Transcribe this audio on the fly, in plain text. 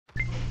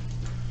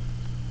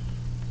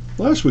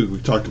Last week we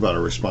talked about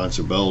our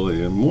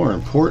responsibility, and more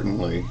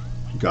importantly,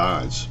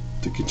 God's.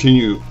 To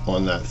continue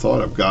on that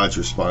thought of God's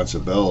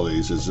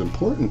responsibilities, it's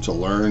important to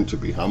learn to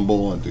be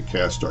humble and to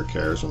cast our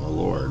cares on the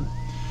Lord.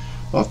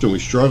 Often we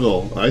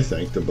struggle, I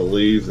think, to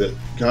believe that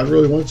God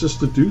really wants us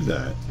to do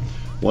that,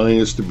 wanting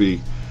us to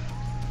be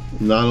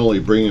not only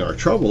bringing our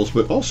troubles,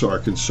 but also our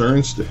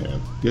concerns to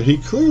Him. Yet He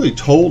clearly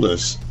told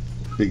us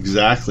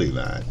exactly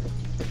that.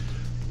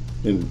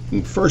 In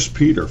 1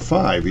 Peter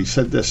 5, He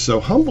said this, "So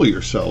humble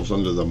yourselves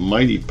under the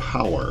mighty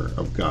power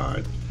of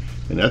God,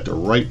 and at the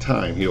right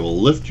time He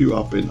will lift you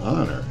up in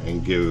honor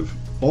and give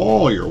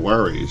all your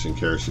worries and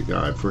cares to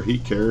God, for He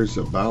cares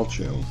about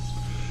you."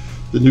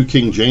 The New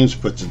King James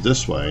puts it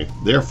this way,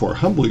 "Therefore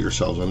humble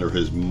yourselves under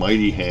His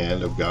mighty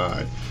hand of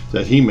God,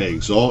 that He may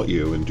exalt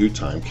you in due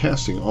time,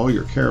 casting all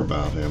your care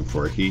about Him,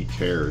 for He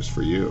cares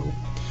for you."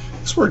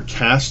 This word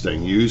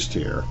casting used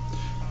here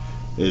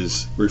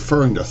is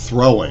referring to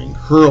throwing,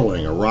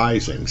 hurling,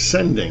 arising,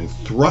 sending,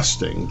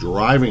 thrusting,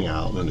 driving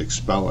out, and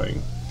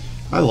expelling.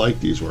 I like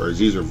these words.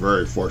 These are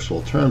very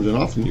forceful terms, and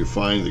often you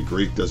find the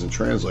Greek doesn't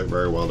translate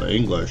very well to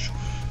English.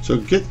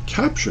 So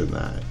capture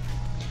that.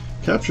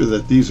 Capture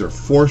that these are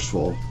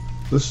forceful.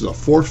 This is a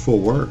forceful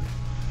word.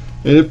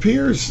 It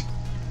appears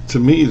to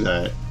me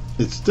that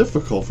it's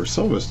difficult for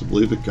some of us to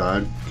believe that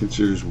God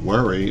considers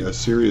worry a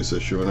serious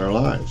issue in our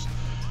lives.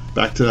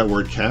 Back to that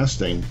word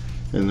casting,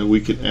 and that we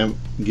can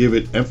give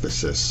it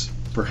emphasis.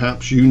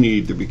 Perhaps you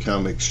need to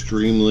become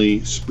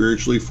extremely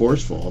spiritually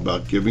forceful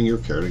about giving your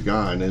care to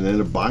God and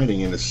then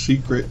abiding in a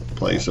secret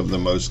place of the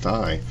Most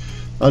High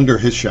under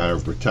His shadow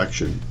of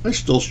protection. I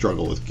still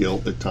struggle with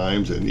guilt at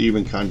times and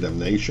even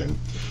condemnation,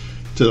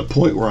 to the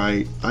point where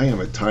I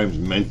am at times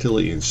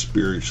mentally and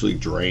spiritually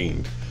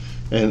drained.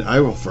 And I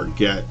will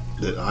forget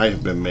that I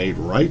have been made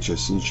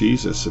righteous in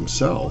Jesus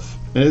Himself.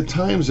 And at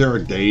times there are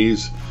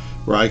days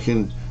where I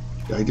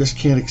just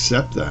can't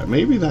accept that.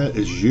 Maybe that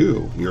is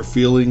you. Your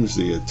feelings,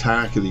 the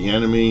attack of the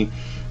enemy,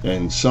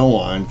 and so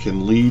on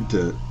can lead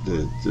to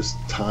just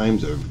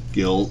times of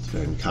guilt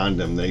and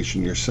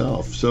condemnation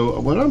yourself. So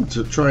what I'm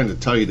trying to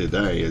tell you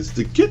today is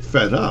to get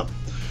fed up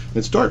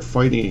and start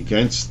fighting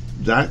against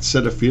that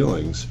set of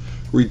feelings.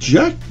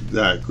 Reject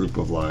that group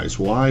of lies.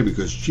 Why?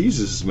 Because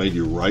Jesus has made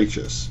you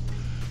righteous.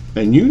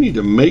 And you need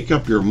to make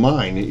up your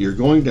mind that you're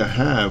going to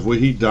have what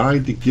He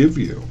died to give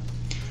you.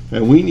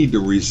 And we need to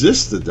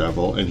resist the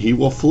devil, and he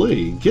will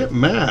flee. Get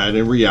mad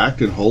and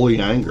react in holy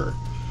anger.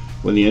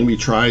 When the enemy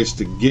tries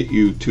to get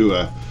you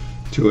to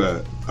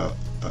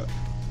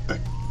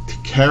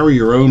carry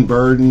your own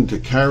burden, to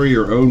carry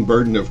your own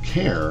burden of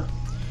care,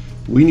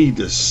 we need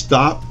to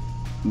stop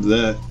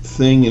that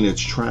thing in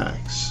its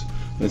tracks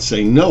and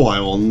say, "No, I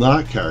will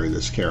not carry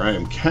this care. I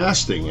am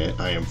casting it.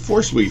 I am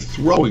forcibly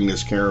throwing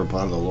this care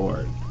upon the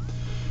Lord."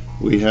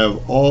 We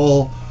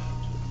all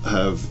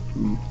have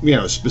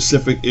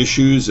specific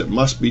issues that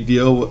must be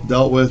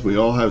dealt with. We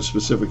all have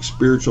specific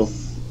spiritual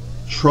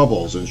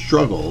troubles and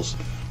struggles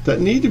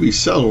that need to be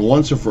settled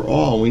once and for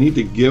all. We need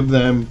to give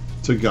them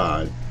to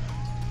God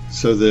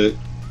so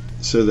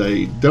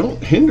they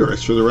don't hinder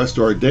us for the rest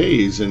of our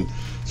days, and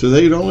so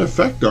they don't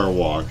affect our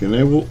walk, and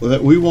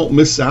that we won't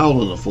miss out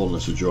on the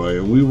fullness of joy,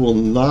 and we will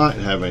not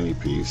have any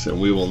peace, and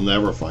we will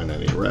never find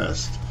any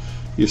rest.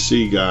 You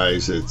see,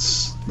 guys,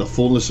 it's the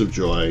fullness of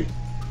joy,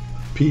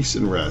 peace,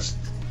 and rest.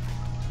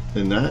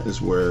 And that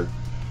is where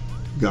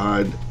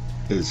God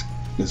is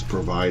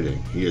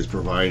providing. He is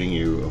providing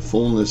you a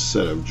fullness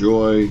set of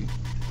joy,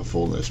 a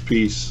fullness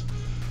peace,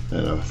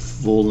 and a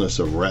fullness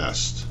of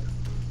rest.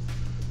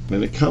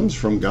 And it comes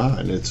from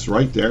God. It's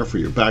right there for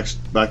you. Back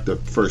to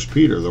 1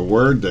 Peter, the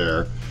word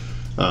there,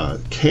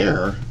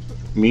 care,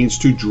 means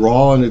to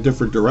draw in a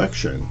different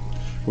direction.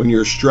 When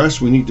you're stressed,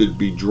 we need to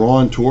be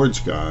drawn towards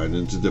God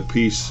and to the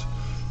peace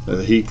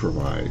that He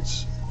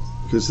provides.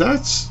 Because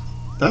that's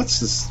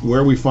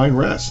where we find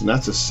rest, and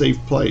that's a safe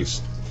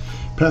place.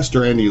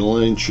 Pastor Andy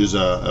Lynch is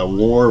a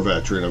war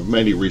veteran of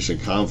many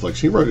recent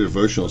conflicts. He wrote a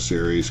devotional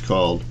series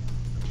called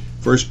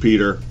 1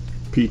 Peter,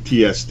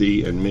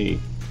 PTSD, and Me.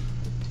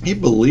 He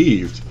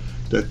believed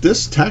that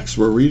this text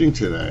we're reading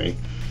today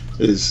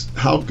is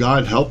how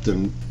God helped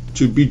him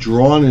to be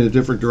drawn in a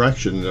different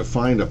direction and to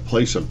find a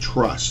place of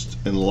trust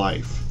in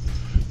life.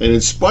 And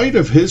in spite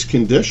of his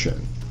condition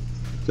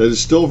that is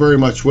still very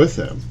much with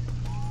him,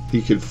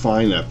 he could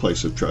find that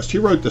place of trust. He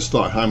wrote this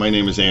thought: "Hi, my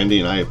name is Andy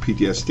and I have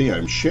PTSD.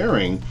 I'm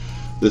sharing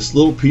this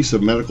little piece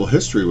of medical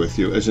history with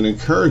you as an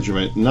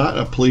encouragement, not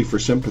a plea for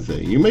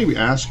sympathy." You may be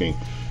asking,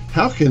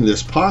 how can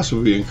this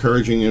possibly be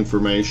encouraging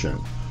information?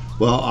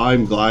 Well,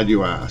 I'm glad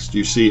you asked.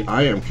 You see,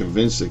 I am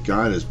convinced that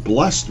God has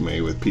blessed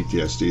me with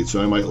PTSD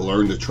so I might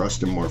learn to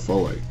trust Him more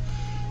fully.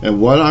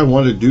 And what I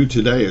want to do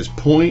today is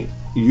point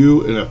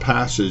you in a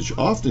passage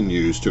often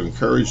used to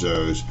encourage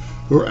those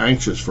who are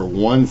anxious for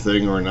one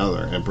thing or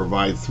another, and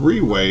provide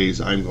 3 ways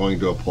I'm going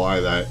to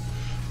apply that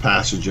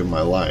passage in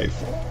my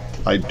life.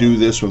 I do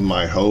this with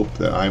my hope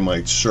that I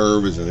might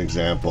serve as an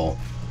example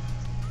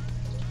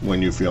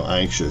when you feel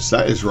anxious.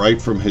 That is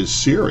right from his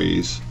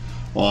series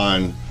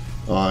on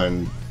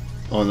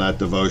on that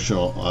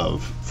devotional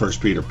of 1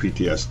 Peter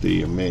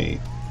PTSD and me.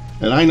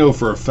 And I know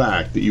for a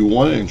fact that you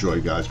want to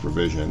enjoy God's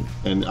provision.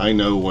 And I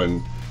know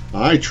when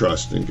I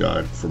trust in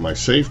God for my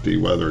safety,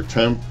 whether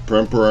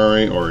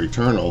temporary or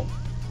eternal,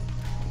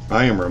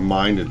 I am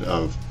reminded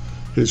of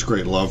His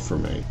great love for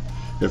me.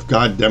 If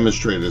God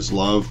demonstrated His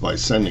love by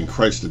sending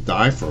Christ to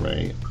die for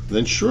me,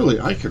 then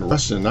surely I can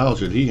rest in the knowledge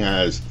that He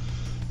has,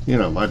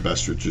 my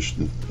best interest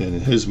in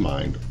His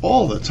mind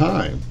all the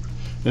time.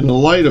 In the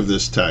light of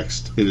this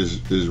text, it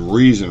is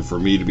reason for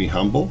me to be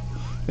humble,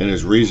 and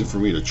is reason for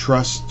me to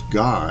trust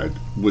God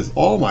with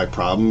all my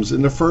problems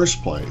in the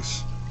first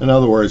place. In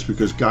other words,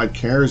 because God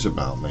cares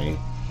about me,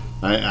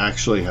 I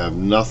actually have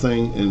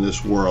nothing in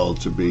this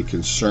world to be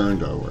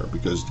concerned over,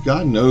 because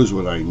God knows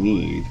what I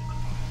need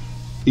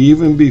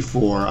even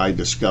before I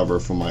discover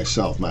for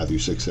myself. Matthew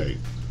 6:8.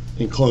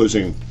 In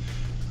closing,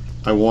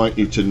 I want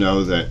you to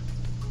know that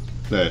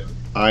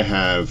I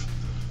have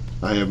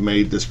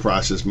made this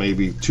process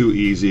maybe too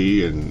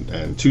easy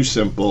and too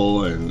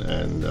simple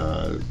and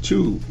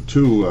too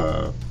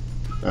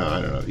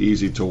I don't know,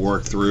 easy to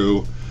work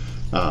through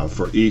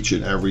for each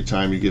and every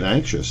time you get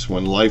anxious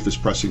when life is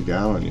pressing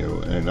down on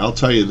you. And I'll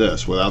tell you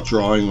this, without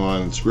drawing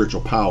on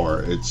spiritual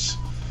power, it's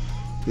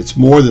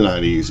more than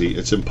not easy.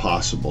 It's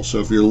impossible. So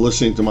if you're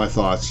listening to my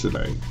thoughts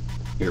today,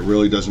 it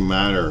really doesn't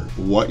matter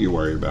what you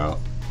worry about.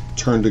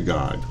 Turn to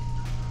God.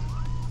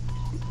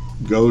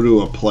 Go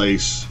to a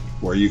place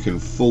where you can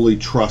fully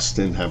trust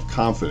and have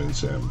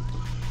confidence in.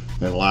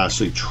 And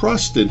lastly,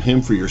 trust in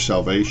Him for your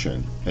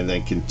salvation, and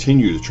then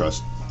continue to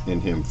trust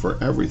in Him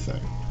for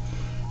everything.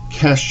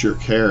 Cast your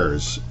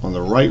cares on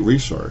the right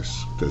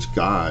resource, because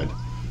God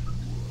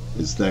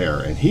is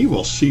there and He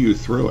will see you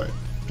through it.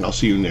 And I'll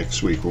see you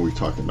next week when we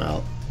talk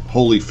about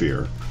holy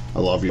fear. I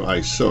love you.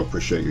 I so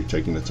appreciate you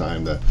taking the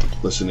time to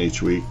listen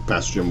each week.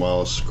 Pastor Jim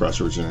Wallace,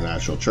 Crossroads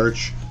International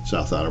Church,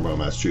 South Attleboro,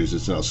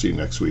 Massachusetts. And I'll see you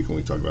next week when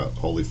we talk about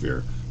holy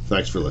fear.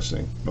 Thanks for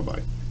listening.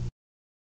 Bye-bye.